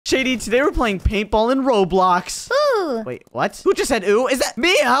Shady, today we're playing paintball in Roblox. Ooh. Wait, what? Who just said ooh? Is that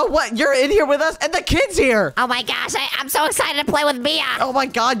Mia? What? You're in here with us and the kid's here. Oh my gosh, I'm so excited to play with Mia. Oh my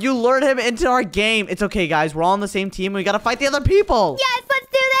god, you lured him into our game. It's okay, guys. We're all on the same team. We gotta fight the other people. Yes, let's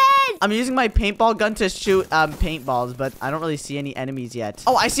do this. I'm using my paintball gun to shoot paintballs, but I don't really see any enemies yet.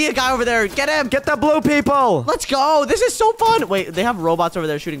 Oh, I see a guy over there. Get him. Get the blue people. Let's go. This is so fun. Wait, they have robots over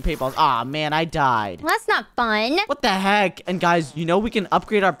there shooting paintballs. Aw, man, I died. Well, that's not fun. What the heck? And guys, you know we can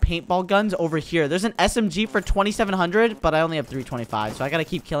upgrade our paintball guns over here. There's an SMG for 2,700, but I only have 325, so I gotta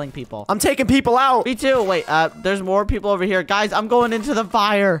keep killing people. I'm taking people out. Me too. Wait, there's more people over here. Guys, I'm going into the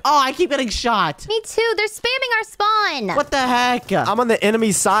fire. Oh, I keep getting shot. Me too. They're spamming our spawn. What the heck? I'm on the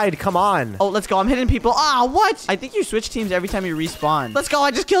enemy side. Come on. Oh, let's go. I'm hitting people. Ah, what? I think you switch teams every time you respawn. Let's go. I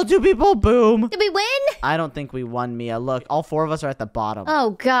just killed 2 people. Boom. Did we win? I don't think we won, Mia. Look, all 4 of us are at the bottom.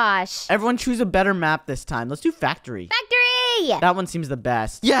 Oh gosh. Everyone choose a better map this time. Let's do factory. Factory. That one seems the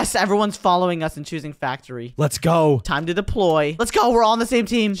best. Yes, everyone's following us and choosing factory. Let's go. Time to deploy. Let's go. We're all on the same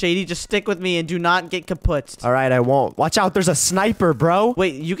team. Shady, just stick with me and do not get kaput. All right, I won't. Watch out. There's a sniper, bro.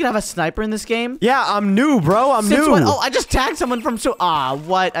 Wait, you can have a sniper in this game? Yeah, I'm new, bro. I'm Since new. when? Oh, I just tagged someone from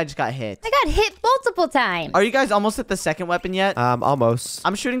what? I just got hit. I got hit multiple times. Are you guys almost at the second weapon yet? Almost.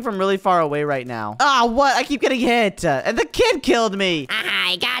 I'm shooting from really far away right now. Ah, what? I keep getting hit. And the kid killed me.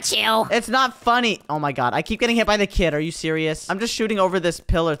 I got you. It's not funny. Oh my god, I keep getting hit by the kid. Are you serious? I'm just shooting over this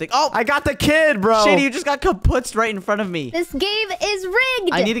pillar thing. Oh, I got the kid, bro. Shady, you just got kaputzed right in front of me. This game is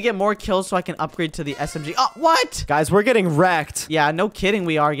rigged. I need to get more kills so I can upgrade to the SMG. Oh, what? Guys, we're getting wrecked. Yeah, no kidding,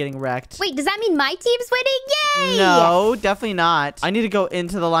 we are getting wrecked. Wait, does that mean my team's winning? Yay! No, definitely not. I need to go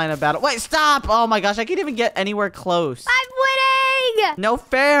into the line of battle. Wait, stop! Oh my gosh, I can't even get anywhere close. I'm winning! No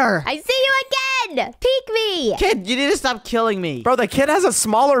fair! I see you again! Peek me! Kid, you need to stop killing me. Bro, the kid has a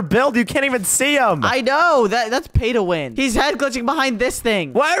smaller build. You can't even see him. I know. That's pay to win. He's head glitching behind this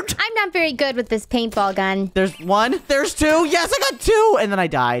thing. What? I'm not very good with this paintball gun. There's 1. There's 2. Yes, I got 2. And then I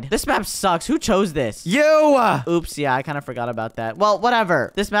died. This map sucks. Who chose this? You. Oops, yeah, I kind of forgot about that. Well,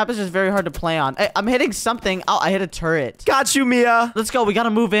 whatever. This map is just very hard to play on. I'm hitting something. Oh, I hit a turret. Got you, Mia. Let's go. We gotta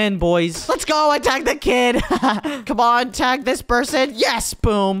move in, boys. Let's go. I tagged the kid. Come on, tag this person. Yes,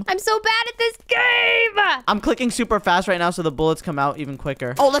 boom. I'm so bad at this game! I'm clicking super fast right now so the bullets come out even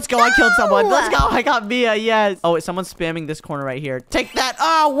quicker. Oh, let's go. I killed someone. Let's go. I got Mia. Yes. Oh, wait, someone's spamming this corner right here. Take that.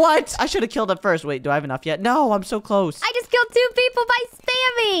 Oh, what? I should have killed it first. Wait, do I have enough yet? No, I'm so close. I just killed 2 people by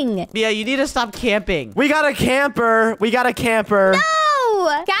spamming! Mia, you need to stop camping. We got a camper. We got a camper. No!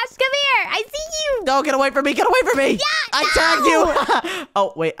 Cash, come here! I see you! No, get away from me. Get away from me. Yeah, I tagged you.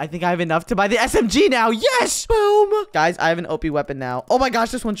 Oh, wait. I think I have enough to buy the SMG now. Yes. Boom. Guys, I have an OP weapon now. Oh my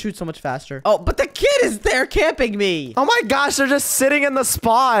gosh, this one shoots so much faster. Oh, but the kid is there camping me. Oh my gosh, they're just sitting in the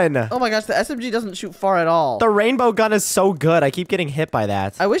spawn. Oh my gosh, the SMG doesn't shoot far at all. The rainbow gun is so good. I keep getting hit by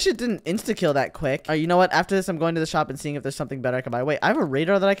that. I wish it didn't insta-kill that quick. You know what? After this, I'm going to the shop and seeing if there's something better I can buy. Wait, I have a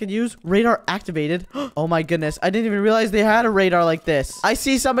radar that I could use. Radar activated. Oh my goodness. I didn't even realize they had a radar like this. I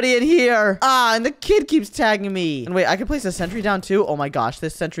see somebody in here. Ah, and the kid keeps tagging me. And wait, I can place a sentry down too. Oh my gosh,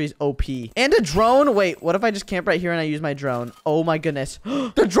 this sentry is OP. And a drone. Wait, what if I just camp right here and I use my drone? Oh my goodness.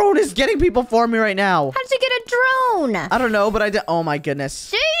 The drone is getting people for me right now. How'd you get a drone? I don't know, but I did. Oh my goodness.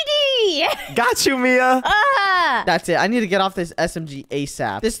 Shady! Got you, Mia. That's it. I need to get off this SMG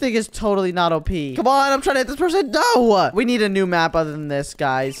ASAP. This thing is totally not OP. Come on, I'm trying to hit this person. No! We need a new map other than this,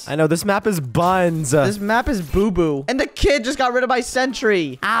 guys. I know, this map is buns. This map is boo-boo. And the kid just got rid of my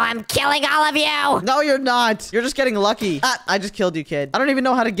sentry. Oh, I'm killing all of you! No, you're not. You're just getting lucky. Ah, I just killed you, kid. I don't even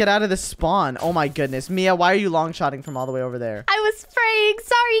know how to get out of this spawn. Oh my goodness. Mia, why are you long-shotting from all the way over there? I was spraying.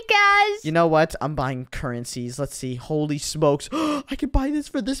 Sorry, Cash. You know what? I'm buying currencies. Let's see. Holy smokes. I can buy this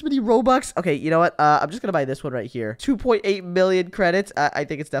for this many Robux. Okay, you know what? I'm just gonna buy this one right here. 2.8 million credits. I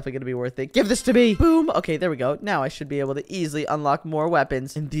think it's definitely gonna be worth it. Give this to me. Boom. Okay, there we go. Now I should be able to easily unlock more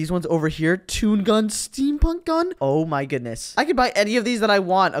weapons. And these ones over here. Toon gun, steampunk gun. Oh my goodness. I can buy any of these that I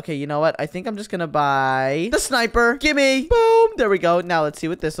want. Okay, you know what? I think I'm just gonna buy the sniper. Gimme. Boom. There we go. Now let's see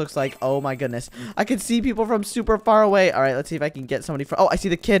what this looks like. Oh my goodness. I can see people from super far away. All right, let's see if I can get somebody from... Oh, I see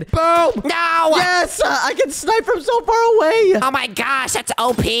the kid. Boom. No! Yes! I can snipe from so far away. Oh my gosh, that's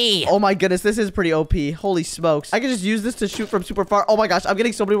OP. Oh my goodness, this is pretty OP. Holy smokes. I can just use this to shoot from super far. Oh my gosh, I'm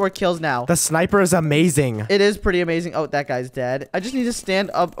getting so many more kills now. The sniper is amazing. It is pretty amazing. Oh, that guy's dead. I just need to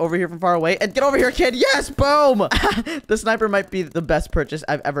stand up over here from far away and get over here, kid. Yes, boom. The sniper might be the best purchase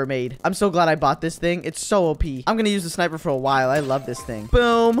I've ever made. I'm so glad I bought this thing. It's so OP. I'm gonna use the sniper for a while. I love this thing.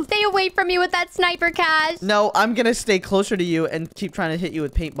 Boom. Stay away from me with that sniper, Cash. No, I'm gonna stay closer to you and keep trying to hit you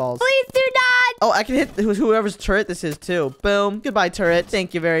with paintballs. Please do not. Oh, I can hit whoever's turret this is too. Boom. Goodbye, turret.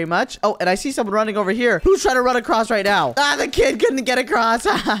 Thank you very much. Oh, and I see someone running over here. Who's trying to run across right now? Ah, the kid couldn't get across.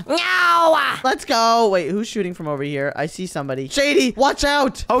 No! Let's go. Wait, who's shooting from over here? I see somebody. Shady, watch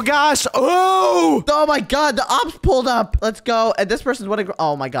out. Oh gosh. Oh! Oh my god, the ops pulled up. Let's go. And this person's running.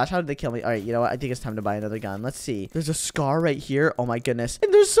 Oh my gosh, how did they kill me? All right, you know what? I think it's time to buy another gun. Let's see. There's a scar right here. Oh my goodness.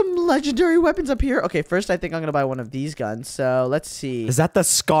 And there's some legendary weapons up here. Okay, first I think I'm gonna buy one of these guns. So let's see. Is that the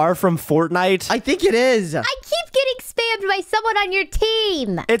scar from Fortnite? I think it is. I keep getting spammed by someone on your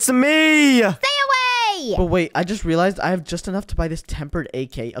team. It's me! Stay away! But wait, I just realized I have just enough to buy this tempered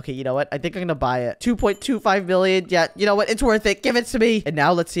AK. Okay, you know what? I think I'm gonna buy it. 2.25 million. Yeah, you know what? It's worth it. Give it to me. And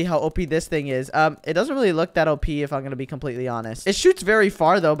now let's see how OP this thing is. It doesn't really look that OP if I'm gonna be completely honest. It shoots very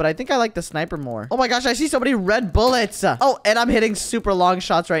far though, but I think I like the sniper more. Oh my gosh, I see so many red bullets. Oh, and I'm hitting super long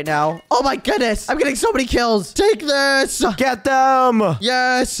shots right now. Oh my goodness. I'm getting so many kills. Take this. Get them!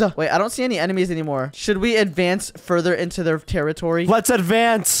 Yes. Wait, I don't see any enemies anymore. Should we advance further into their territory? Let's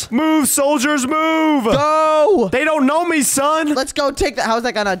advance! Move, soldiers, move! Go! They don't know me, son! Let's go take that. How is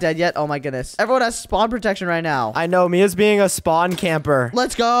that guy not dead yet? Oh my goodness. Everyone has spawn protection right now. I know, Mia's being a spawn camper.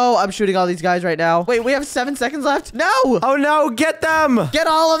 Let's go. I'm shooting all these guys right now. Wait, we have 7 seconds left? No! Oh no, get them! Get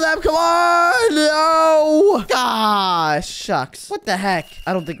all of them. Come on! No! Gosh, shucks. What the heck?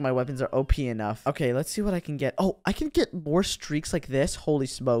 I don't think my weapons are OP enough. Okay, let's see what I can get. Oh, I can get more streaks like this. Holy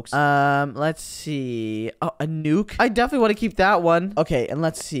smokes. Let's see. Oh, a nuke. I definitely want to keep that one. Okay, and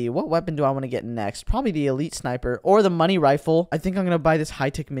let's see. What weapon do I want to get next? Probably the elite sniper or the money rifle. I think I'm going to buy this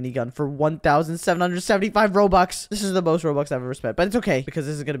high-tech minigun for 1,775 Robux. This is the most Robux I've ever spent, but it's okay because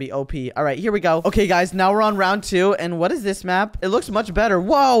this is going to be OP. All right, here we go. Okay, guys, now we're on round 2. And what is this map? It looks much better.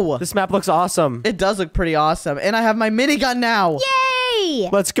 Whoa! This map looks awesome. It does look pretty awesome. And I have my minigun now. Yay!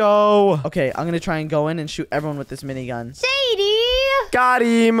 Let's go. Okay, I'm going to try and go in and shoot everyone with this minigun. Shady! Got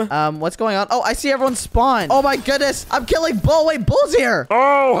him. What's going on? Oh, I see everyone spawn. Oh my goodness. I'm killing Bull. Wait, Bull's here.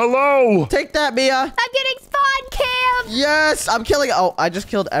 Oh, hello. Take that, Mia. I'm getting spawn camped! Yes, I'm killing. Oh, I just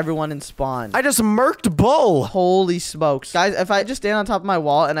killed everyone in spawn. I just murked Bull. Holy smokes. Guys, if I just stand on top of my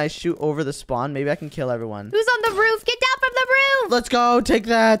wall and I shoot over the spawn, maybe I can kill everyone. Who's on the roof? Get down from the roof! Let's go. Take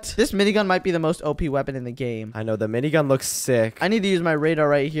that. This minigun might be the most OP weapon in the game. I know, the minigun looks sick. I need to use my radar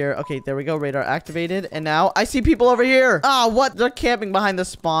right here. Okay, there we go. Radar activated. And now I see people over here. Ah, what? They're camping behind the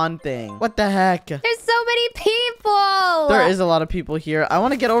spawn thing. What the heck? There's so many people! There is a lot of people here. I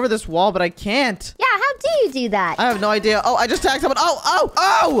want to get over this wall, but I can't. Yeah, how do you do that? I have no idea. Oh, I just tagged someone.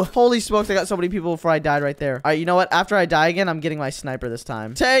 Oh! Holy smokes, I got so many people before I died right there. All right, you know what? After I die again, I'm getting my sniper this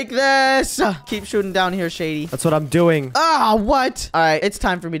time. Take this! Keep shooting down here, Shady. That's what I'm doing. Ah, what? All right, it's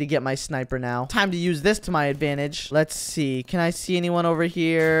time for me to get my sniper now. Time to use this to my advantage. Let's see. Can I see anyone over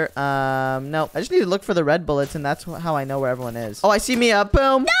here? No. I just need to look for the red bullets, and that's how I know where everyone is. Oh, I see Mia.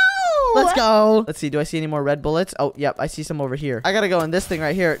 Boom. No! Let's go. Let's see. Do I see any more red bullets? Oh, yep. I see some over here. I gotta go in this thing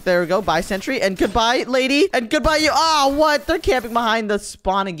right here. There we go. Bye, sentry. And goodbye, lady. And goodbye, you. Oh, what? They're camping behind the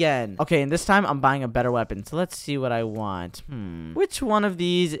spawn again. Okay, and this time I'm buying a better weapon. So let's see what I want. Which one of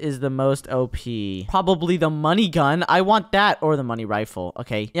these is the most OP? Probably the money gun. I want that or the money rifle.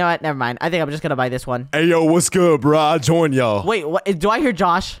 Okay. You know what? Never mind. I think I'm just gonna buy this one. Hey, yo, what's good, bro? I joined y'all. Wait, what? Do I hear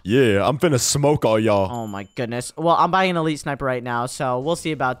Josh? Yeah, I'm finna smoke all y'all. Oh, my goodness. Well, I'm buying an elite sniper right now, so we'll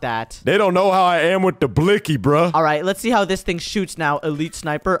see about that. They don't know how I am with the blicky, bruh. All right, let's see how this thing shoots now. Elite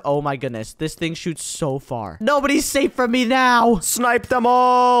sniper. Oh my goodness. This thing shoots so far. Nobody's safe from me now. Snipe them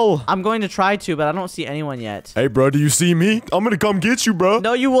all. I'm going to try to, but I don't see anyone yet. Hey, bro, do you see me? I'm gonna come get you, bro.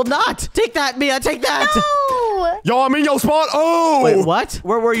 No, you will not. Take that, Mia. Take that. No! Yo, I'm in your spawn. Oh! Wait, what?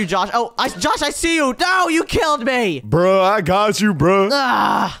 Where were you, Josh? Oh, Josh, I see you. No, you killed me. Bruh, I got you, bruh.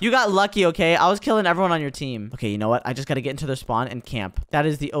 Ah, you got lucky, okay? I was killing everyone on your team. Okay, you know what? I just got to get into their spawn and camp. That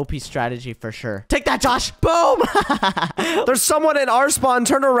is the OP strategy for sure. Take that, Josh. Boom. There's someone in our spawn.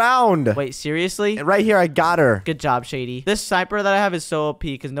 Turn around. Wait, seriously? Right here, I got her. Good job, Shady. This sniper that I have is so OP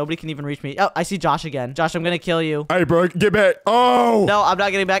because nobody can even reach me. Oh, I see Josh again. Josh, I'm going to kill you. Hey, bro, get back. Oh! No, I'm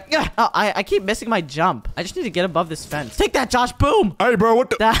not getting back. Oh, I keep missing my jump. I just need to get above this fence. Take that, Josh. Boom. Hey, bro, what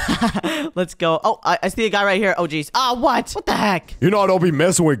the? Let's go. Oh, I see a guy right here. Oh, geez. Ah, what? What the heck? You know I don't be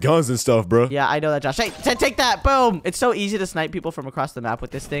messing with guns and stuff, bro. Yeah, I know that, Josh. Hey, take that. Boom. It's so easy to snipe people from across the map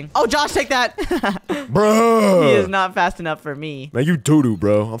with this thing. Oh, Josh, take that. Bro. He is not fast enough for me. Man, you doo-doo,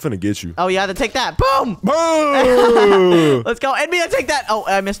 bro. I'm finna get you. Oh, yeah, then take that. Boom. Bro. Let's go. And Mia, take that. Oh,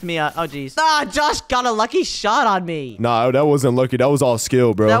 I missed Mia. Oh, geez. Ah, Josh got a lucky shot on me. Nah, that wasn't lucky. That was all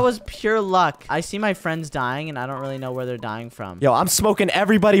skill, bro. That was pure luck. I see my friends dying. dying, and I don't really know where they're dying from. Yo, I'm smoking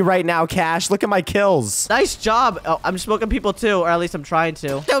everybody right now, Cash. Look at my kills. Nice job. Oh, I'm smoking people too, or at least I'm trying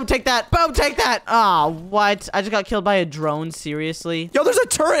to. Boom, take that. Boom, take that. Oh, what? I just got killed by a drone. Seriously? Yo, there's a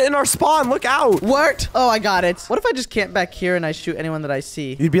turret in our spawn. Look out. What? Oh, I got it. What if I just camp back here and I shoot anyone that I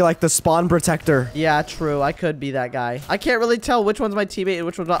see? You'd be like the spawn protector. Yeah, true. I could be that guy. I can't really tell which one's my teammate and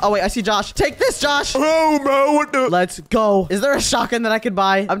which one's not. Oh, wait. I see Josh. Take this, Josh. Oh, bro, what the? Let's go. Is there a shotgun that I could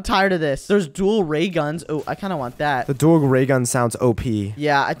buy? I'm tired of this. There's dual ray guns. Oh, I kind of want that. The dual ray gun sounds OP.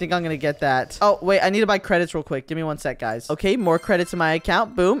 Yeah, I think I'm going to get that. Oh, wait. I need to buy credits real quick. Give me 1 sec, guys. Okay, more credits in my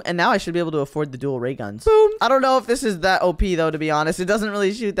account. Boom. And now I should be able to afford the dual ray guns. Boom. I don't know if this is that OP, though, to be honest. It doesn't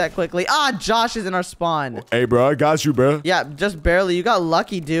really shoot that quickly. Ah, Josh is in our spawn. Hey, bro, I got you, bro. Yeah, just barely. You got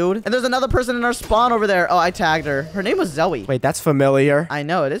lucky, dude. And there's another person in our spawn over there. Oh, I tagged her. Her name was Zoe. Wait, that's familiar. I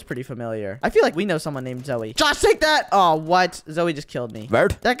know. It is pretty familiar. I feel like we know someone named Zoe. Josh, take that. Oh, what? Zoe just killed me.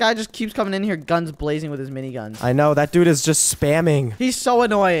 Bird. That guy just keeps coming in here, guns blazing with his miniguns. I know. That dude is just spamming. He's so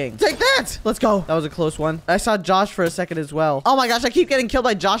annoying. Take that. Let's go. That was a close one. I saw Josh for a second as well. Oh my gosh, I keep getting killed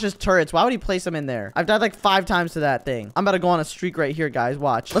by Josh's turrets. Why would he place them in there? I've died like 5 times to that thing. I'm about to go on a streak right here, guys.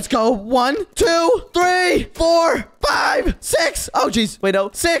 Watch. Let's go. 1, 2, 3, 4, 5, 6. Oh, jeez. Wait, no.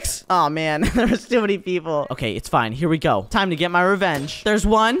 6. Oh, man. There's too many people. Okay, it's fine. Here we go. Time to get my revenge. There's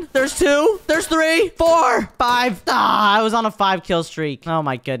 1. There's 2. There's 3. 4. 5. Ah, I was on a 5-kill streak. Oh,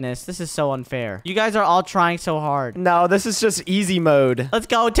 my goodness. This is so unfair. You guys are all trying so hard. No, this is just easy mode. Let's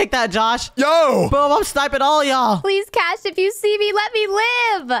go. Take that, Josh. Yo! Boom. I'm sniping all y'all. Please, Cash, if you see me, let me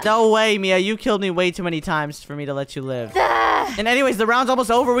live. No way, Mia. You killed me way too many times for me to let you live. And anyways, the round's almost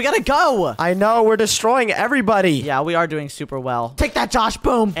over. We gotta go. I know. We're destroying everybody. Yeah, we are doing super well. Take that, Josh.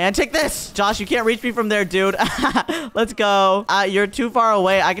 Boom. And take this. Josh, you can't reach me from there, dude. Let's go. You're too far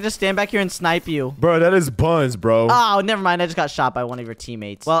away. I can just stand back here and snipe you. Bro, that is buns, bro. Oh, never mind. I just got shot by one of your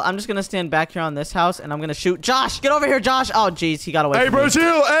teammates. Well, I'm just gonna stand back here on this house, and I'm gonna shoot. Josh, get over here, Josh. Oh, jeez. He got away Hey, from bro, me.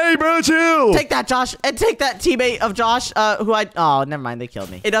 chill. Hey, bro, chill. Take that, Josh. And take that teammate of Josh, oh, never mind. They killed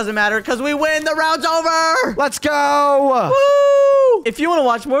me. It doesn't matter because we win. The round's over. Let's go. Woo! If you want to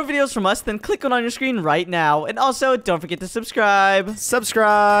watch more videos from us, then click on your screen right now. And also, don't forget to subscribe.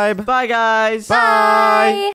 Subscribe. Bye, guys. Bye.